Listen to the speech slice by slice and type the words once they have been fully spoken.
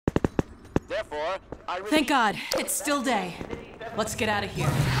Therefore, Thank God, it's still day. Let's get out of here.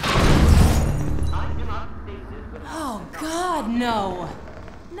 Oh God, no.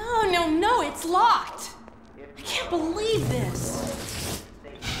 No, it's locked. I can't believe this.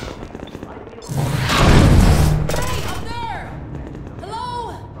 Hey, up there!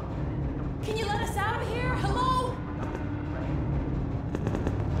 Hello? Can you let us out of here? Hello?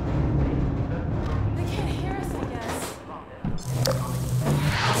 They can't hear us, I guess.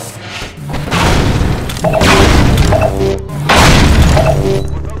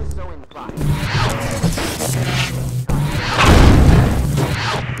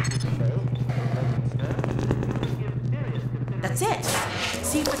 That's it.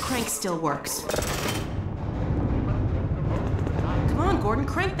 See if the crank still works. Come on, Gordon,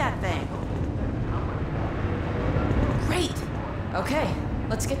 crank that thing. Great. Okay,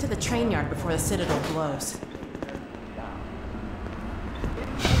 let's get to the train yard before the Citadel blows.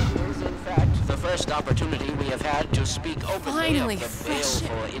 is, in fact, the first opportunity we have had to speak openly Finally, of the fresh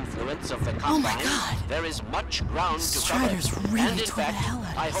baleful influence of the Oh my Combine. God. There is much ground to cover. Strider's really And in tore the fact, hell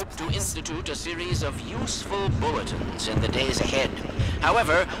out of I this hope to place. institute a series of useful bulletins in the days ahead.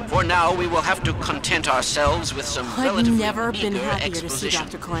 However, for now, we will have to content ourselves with some I've relatively never been meager happier to see exposition.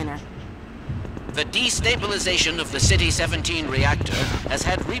 Dr. Kleiner. The destabilization of the City-17 reactor has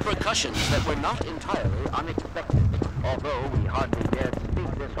had repercussions that were not entirely unexpected, although we hardly dared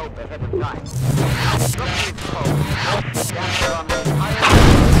speak this hope ahead of time. Destructive smoke scattered on the entire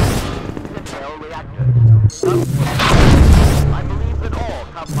Citadel reactor. I believe that all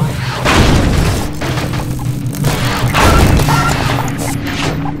combined...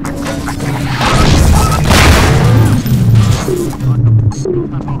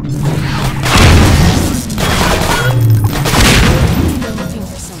 They're looking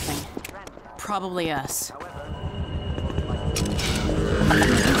for something. Probably us.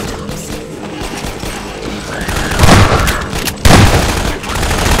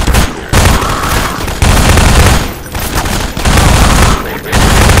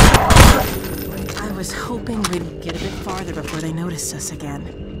 I was hoping we'd get a bit farther before they noticed us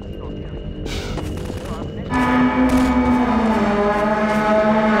again.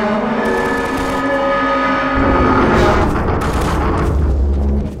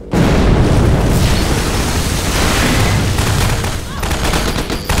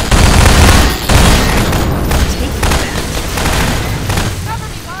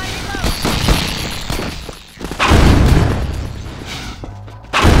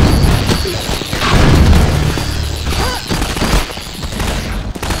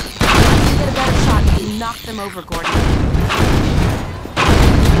 Get a better shot if you knock them over, Gordon.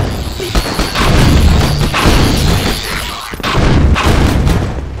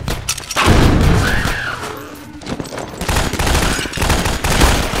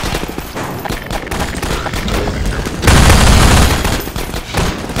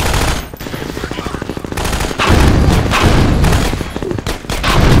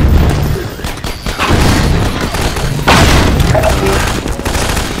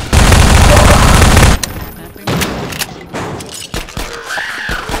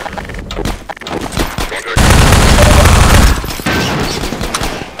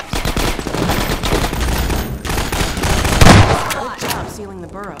 Good job sealing the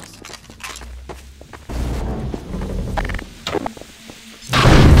burrows.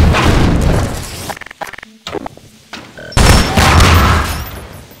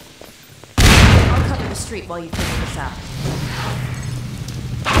 I'll cover the street while you figure this out.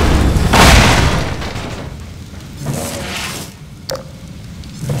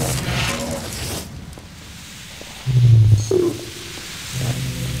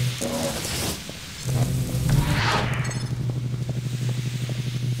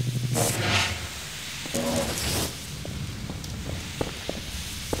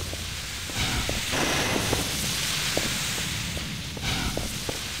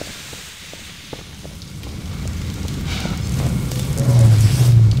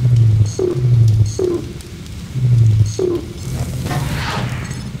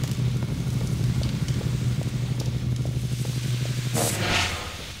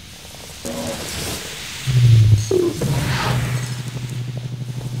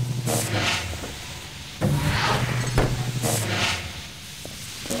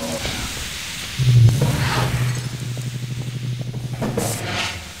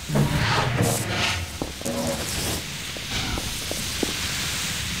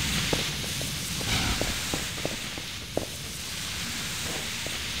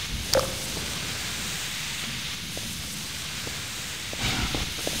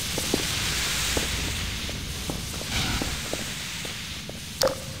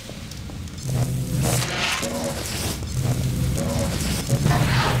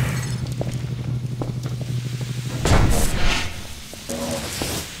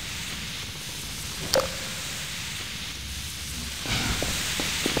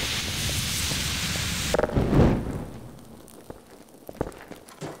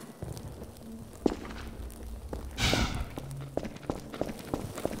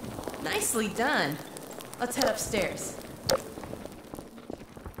 Nicely done. Let's head upstairs.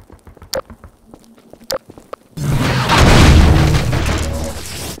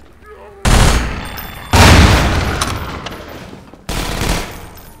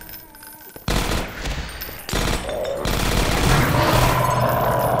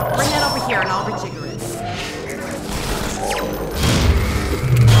 Bring that over here and I'll rejigger it.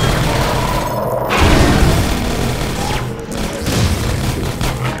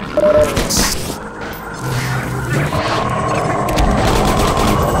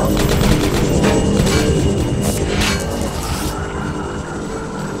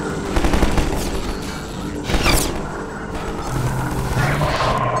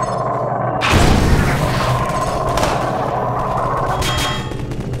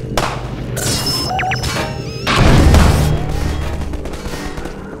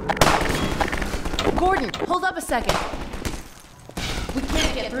 Gordon, hold up a second. We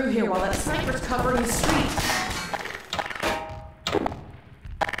can't get through here while that sniper's covering the street.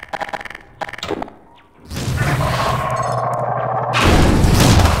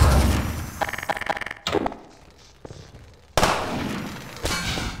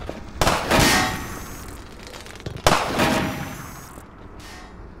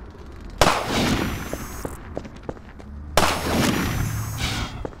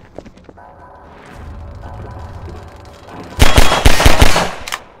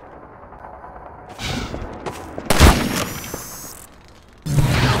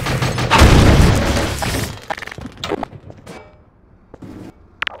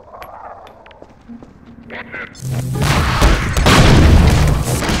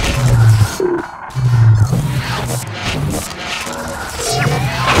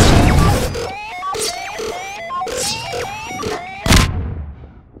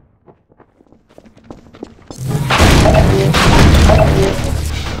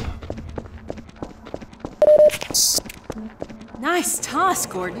 Nice toss,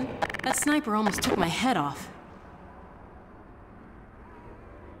 Gordon. That sniper almost took my head off.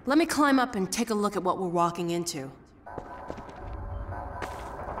 Let me climb up and take a look at what we're walking into.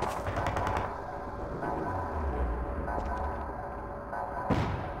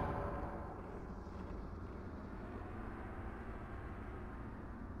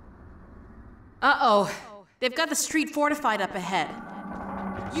 Uh-oh. They've got the street fortified up ahead.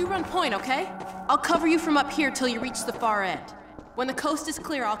 You run point, okay? I'll cover you from up here till you reach the far end. When the coast is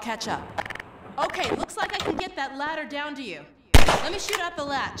clear, I'll catch up. Okay, looks like I can get that ladder down to you. Let me shoot out the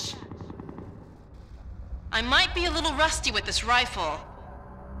latch. I might be a little rusty with this rifle.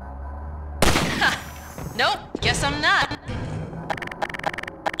 Ha! Nope, guess I'm not.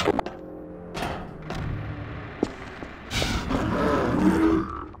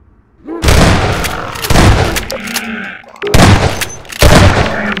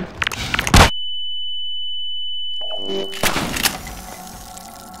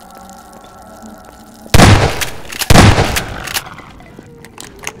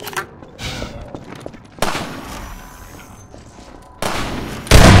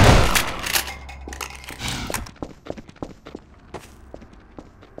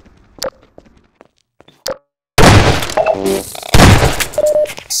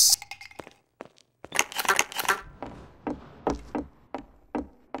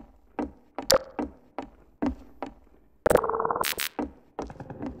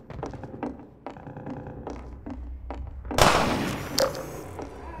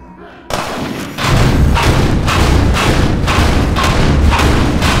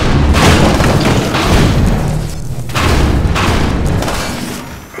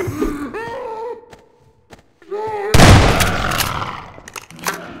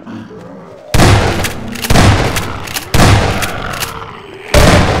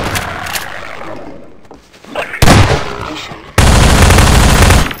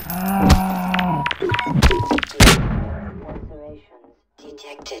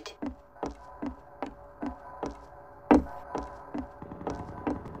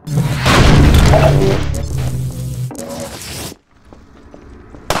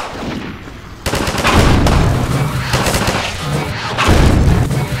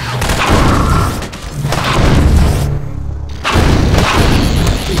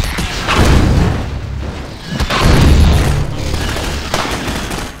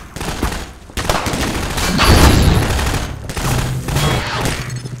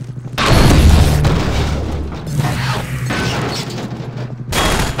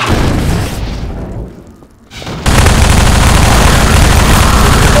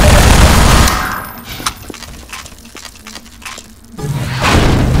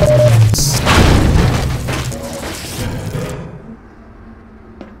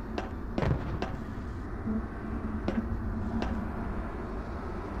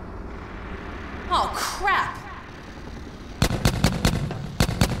 Oh, crap!